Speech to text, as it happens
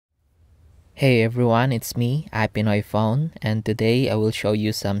Hey everyone, it's me, Pinoy Phone, and today I will show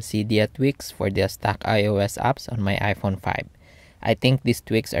you some Cydia tweaks for the stock iOS apps on my iPhone 5. I think these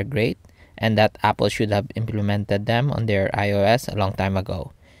tweaks are great and that Apple should have implemented them on their iOS a long time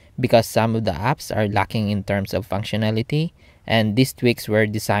ago, because some of the apps are lacking in terms of functionality, and these tweaks were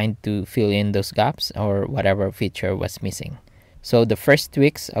designed to fill in those gaps or whatever feature was missing. So the first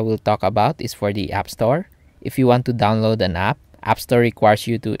tweaks I will talk about is for the App Store. If you want to download an app, App Store requires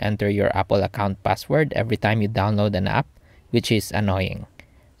you to enter your Apple account password every time you download an app, which is annoying.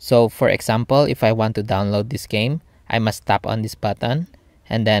 So for example, if I want to download this game, I must tap on this button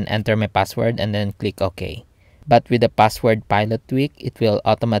and then enter my password and then click OK. But with the password pilot tweak, it will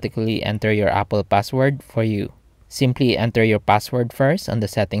automatically enter your Apple password for you. Simply enter your password first on the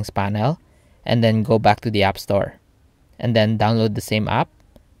settings panel and then go back to the App Store. And then download the same app.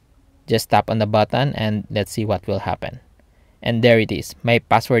 Just tap on the button and let's see what will happen. And there it is. My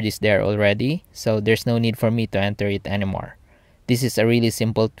password is there already, so there's no need for me to enter it anymore. This is a really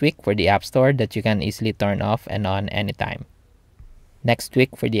simple tweak for the App Store that you can easily turn off and on anytime. Next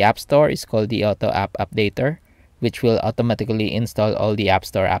tweak for the App Store is called the Auto App Updater, which will automatically install all the App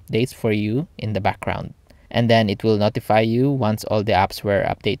Store updates for you in the background. And then it will notify you once all the apps were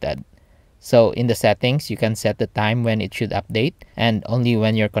updated. So in the settings, you can set the time when it should update and only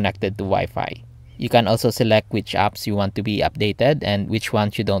when you're connected to Wi-Fi. You can also select which apps you want to be updated and which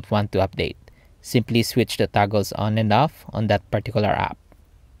ones you don't want to update. Simply switch the toggles on and off on that particular app.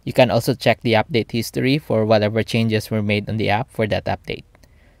 You can also check the update history for whatever changes were made on the app for that update.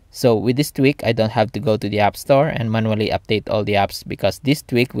 So with this tweak, I don't have to go to the App Store and manually update all the apps because this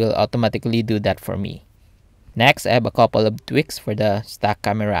tweak will automatically do that for me. Next, I have a couple of tweaks for the stock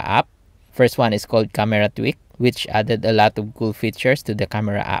camera app. First one is called CameraToIt, which added a lot of cool features to the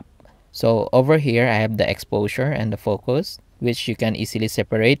camera app. So over here, I have the exposure and the focus, which you can easily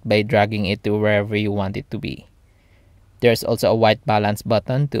separate by dragging it to wherever you want it to be. There's also a white balance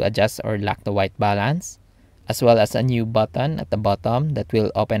button to adjust or lock the white balance, as well as a new button at the bottom that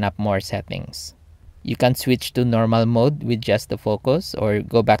will open up more settings. You can switch to normal mode with just the focus or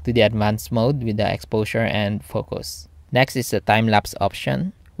go back to the advanced mode with the exposure and focus. Next is the time-lapse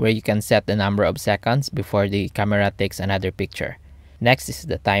option, where you can set the number of seconds before the camera takes another picture. Next is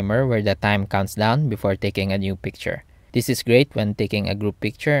the timer, where the time counts down before taking a new picture. This is great when taking a group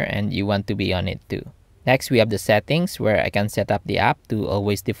picture and you want to be on it too. Next, we have the settings, where I can set up the app to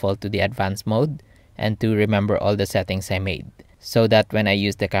always default to the advanced mode and to remember all the settings I made, so that when I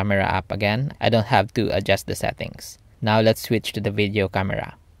use the camera app again, I don't have to adjust the settings. Now let's switch to the video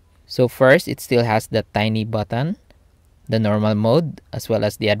camera. So first, it still has the tiny button, the normal mode, as well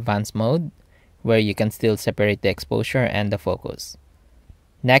as the advanced mode, where you can still separate the exposure and the focus.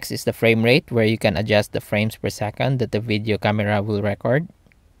 Next is the frame rate, where you can adjust the frames per second that the video camera will record.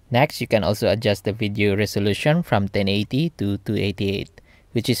 Next, you can also adjust the video resolution from 1080 to 288,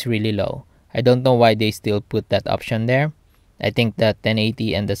 which is really low. I don't know why they still put that option there. I think the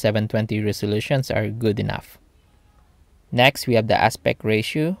 1080 and the 720 resolutions are good enough. Next, we have the aspect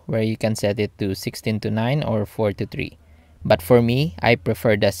ratio, where you can set it to 16:9 or 4:3. But for me, I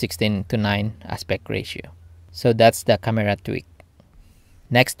prefer the 16:9 aspect ratio. So that's the camera tweak.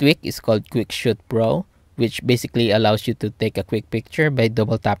 Next tweak is called QuickShotPro, which basically allows you to take a quick picture by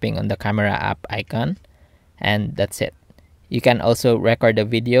double tapping on the camera app icon, and that's it. You can also record a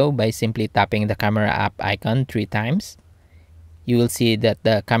video by simply tapping the camera app icon 3 times. You will see that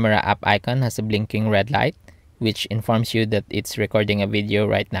the camera app icon has a blinking red light, which informs you that it's recording a video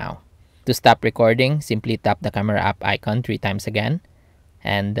right now. To stop recording, simply tap the camera app icon 3 times again,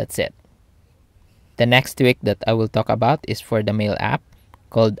 and that's it. The next tweak that I will talk about is for the Mail app,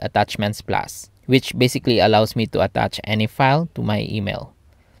 called Attachments Plus, which basically allows me to attach any file to my email.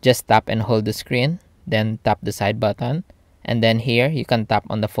 Just tap and hold the screen, then tap the side button, and then here you can tap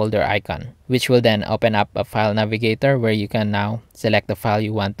on the folder icon, which will then open up a file navigator where you can now select the file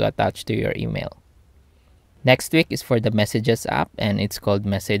you want to attach to your email. Next tweak is for the Messages app, and it's called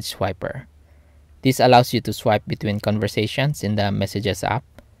Message Swiper. This allows you to swipe between conversations in the Messages app.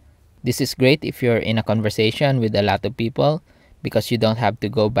 This is great if you're in a conversation with a lot of people, because you don't have to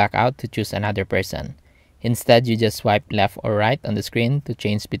go back out to choose another person. Instead, you just swipe left or right on the screen to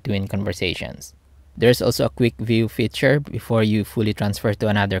change between conversations. There's also a quick view feature before you fully transfer to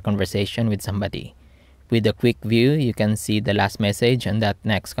another conversation with somebody. With the quick view, you can see the last message on that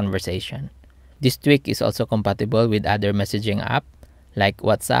next conversation. This tweak is also compatible with other messaging apps like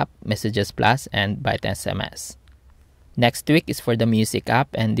WhatsApp, Messages Plus, and Byte SMS. Next tweak is for the Music app,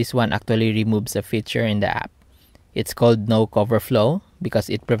 and this one actually removes a feature in the app. It's called No Cover Flow because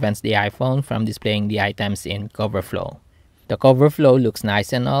it prevents the iPhone from displaying the items in cover flow. The cover flow looks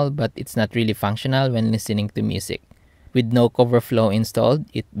nice and all, but it's not really functional when listening to music. With no cover flow installed,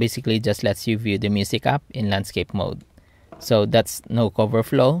 it basically just lets you view the music app in landscape mode. So that's no cover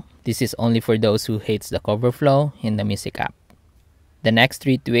flow. This is only for those who hates the cover flow in the music app. The next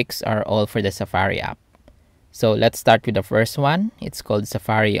 3 tweaks are all for the Safari app. So let's start with the first one. It's called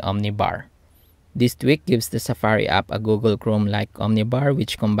Safari OmniBar. This tweak gives the Safari app a Google Chrome-like OmniBar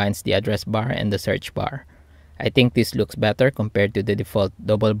which combines the address bar and the search bar. I think this looks better compared to the default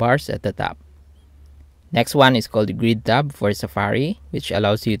double bars at the top. Next one is called the Grid tab for Safari, which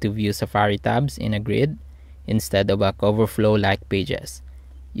allows you to view Safari tabs in a grid instead of a cover flow-like pages.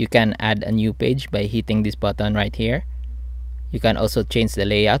 You can add a new page by hitting this button right here. You can also change the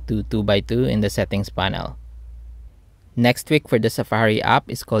layout to 2x2 in the settings panel. Next tweak for the Safari app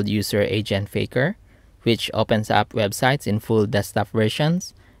is called User Agent Faker, which opens up websites in full desktop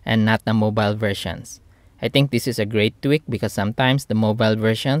versions and not the mobile versions. I think this is a great tweak because sometimes the mobile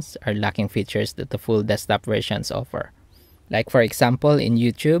versions are lacking features that the full desktop versions offer. Like for example, in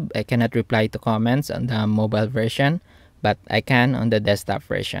YouTube, I cannot reply to comments on the mobile version, but I can on the desktop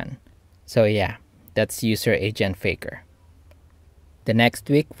version. So yeah, that's User Agent Faker. The next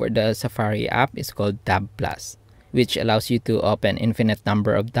tweak for the Safari app is called Tab Plus, which allows you to open infinite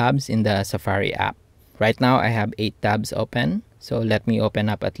number of tabs in the Safari app. Right now, I have 8 tabs open, so let me open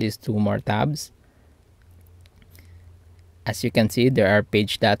up at least 2 more tabs. As you can see, there are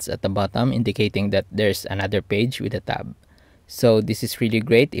page dots at the bottom indicating that there's another page with a tab. So this is really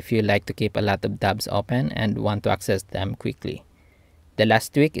great if you like to keep a lot of tabs open and want to access them quickly. The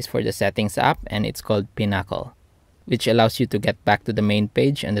last tweak is for the Settings app and it's called Pinnacle, which allows you to get back to the main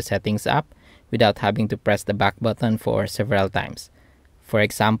page on the Settings app without having to press the back button for several times. For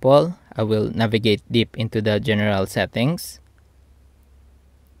example, I will navigate deep into the general settings.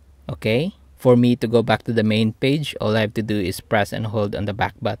 Okay, for me to go back to the main page, all I have to do is press and hold on the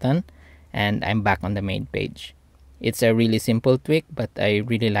back button and I'm back on the main page. It's a really simple tweak, but I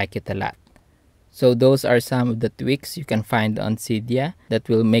really like it a lot. So those are some of the tweaks you can find on Cydia that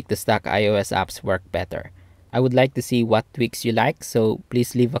will make the stock iOS apps work better. I would like to see what tweaks you like, so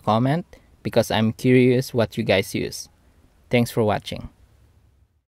please leave a comment because I'm curious what you guys use. Thanks for watching.